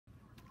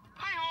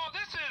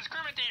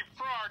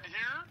Frog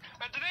here,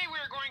 and today we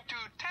are going to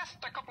test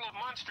a couple of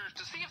monsters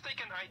to see if they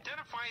can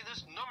identify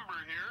this number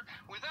here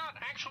without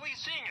actually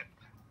seeing it.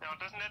 Now,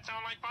 doesn't that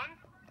sound like fun?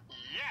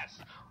 Yes.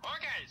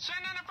 Okay,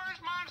 send in the first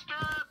monster.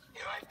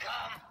 Here I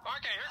come.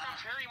 Okay, here comes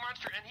Harry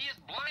Monster, and he is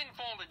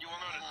blindfolded, you will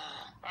notice.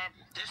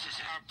 This is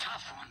a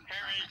tough one.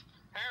 Harry,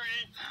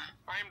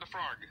 I am the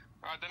frog.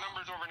 The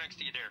number's over next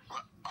to you there.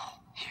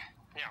 Oh, here.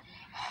 Yeah.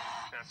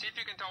 Now, see if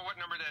you can tell what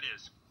number that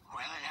is.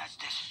 Well, it has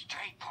this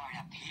straight part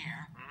up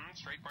here.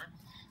 Straight part.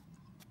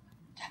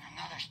 Then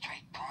another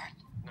straight part.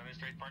 Another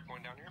straight part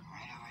going down here.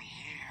 Right over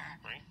here.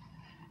 Right.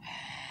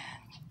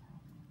 And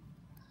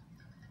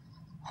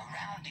a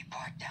roundy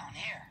part down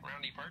here.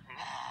 Roundy part.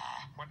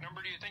 What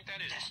number do you think that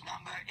is? This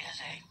number is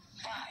a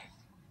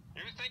 5.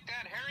 You think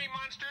that Harry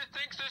Monster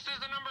thinks this is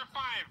the number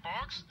 5,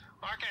 folks?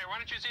 Okay, why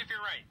don't you see if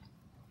you're right?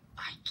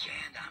 I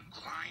can't. I'm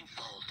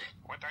blindfolded.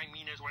 What I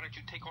mean is, why don't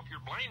you take off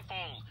your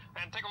blindfold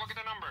and take a look at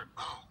the number?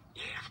 Oh,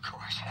 yeah, of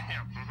course.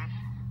 Yeah.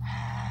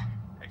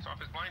 Takes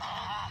off his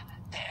blindfold.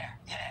 There.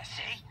 Yeah,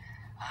 see?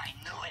 I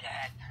knew it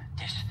had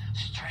this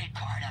straight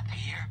part up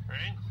here.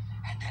 Right.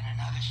 And then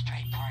another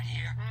straight part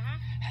here.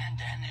 And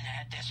then it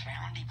had this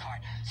roundy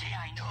part. See,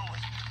 I knew it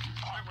was...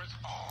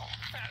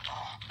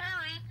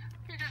 Harry,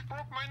 you just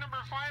broke my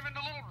number 5 into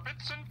little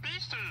bits and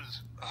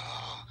pieces.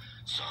 Oh,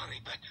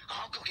 sorry, but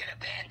I'll go get a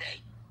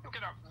Band-Aid. You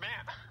get a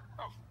man.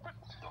 Oh, what?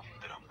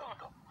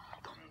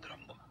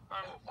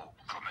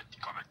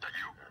 Kermit, are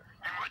you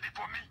ready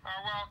for me?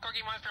 Well,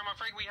 Cookie Monster, I'm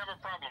afraid we have a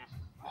problem.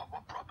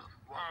 What problem?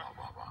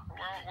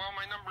 Well,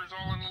 my number's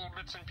all in little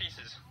bits and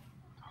pieces.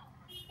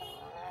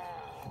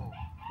 Oh,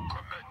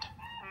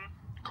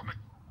 Kermit,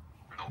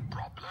 no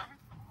problem?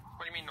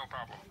 What do you mean, no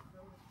problem?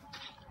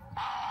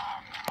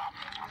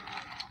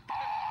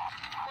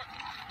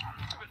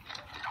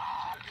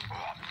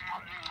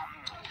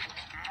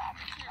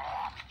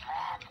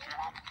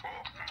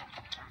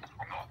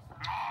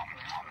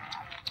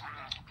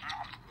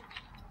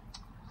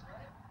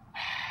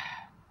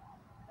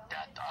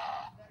 That,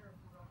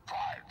 5.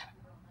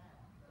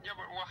 Yeah,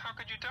 but how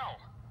could you tell?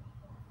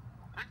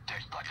 It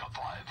tastes like a 5.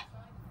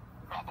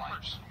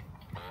 Bye-bye.